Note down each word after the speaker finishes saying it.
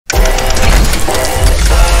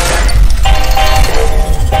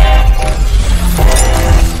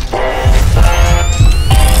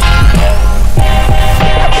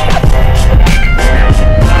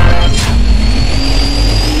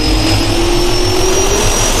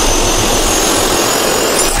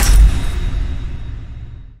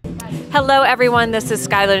Hello everyone, this is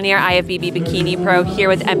Skylar Neer, IFBB Bikini Pro, here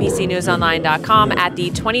with NBCNewsOnline.com at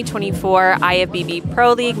the 2024 IFBB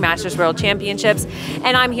Pro League Masters World Championships.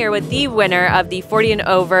 And I'm here with the winner of the 40 and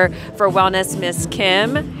over for wellness, Miss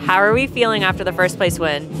Kim. How are we feeling after the first place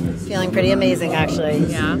win? Feeling pretty amazing, actually.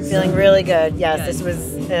 Yeah. Feeling really good. Yes, This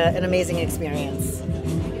was an amazing experience.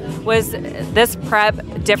 Was this prep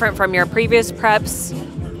different from your previous preps?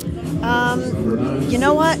 You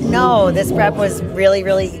know what? No, this prep was really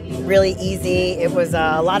easy. It was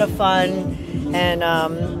a lot of fun, and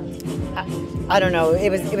I don't know. It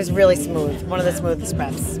was really smooth. One of the smoothest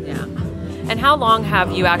preps. Yeah. And how long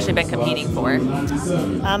have you actually been competing for?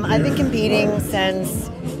 I've been competing since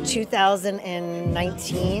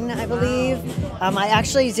 2019, I believe. I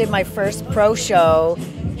actually did my first pro show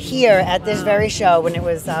here at this very show when it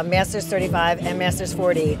was Masters 35 and Masters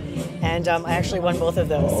 40, and I actually won both of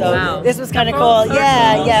those. So wow. This was kind of cool.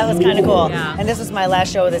 Yeah, it was kind of cool. Yeah. And this was my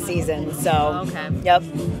last show of the season. So, okay. Yep.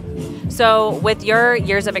 So with your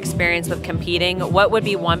years of experience with competing, what would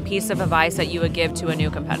be one piece of advice that you would give to a new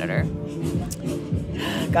competitor?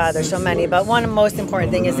 God, there's so many, but one most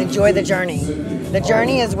important thing is enjoy the journey. The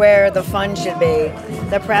journey is where the fun should be.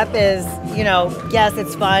 The prep is, yes,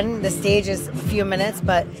 it's fun. The stage is a few minutes,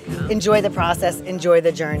 but enjoy the process, enjoy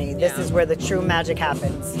the journey. This is where the true magic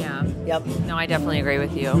happens. Yeah. Yep. No, I definitely agree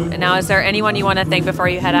with you. And now, is there anyone you want to thank before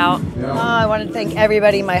you head out? I want to thank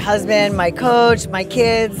everybody, my husband, my coach, my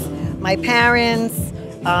kids, my parents,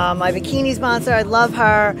 my bikini sponsor, I love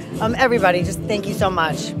her. Everybody, just thank you so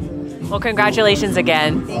much. Well, congratulations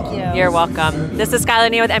again. Thank you. You're welcome. This is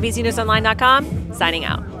Skylar Neer with NBCNewsOnline.com, signing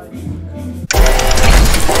out.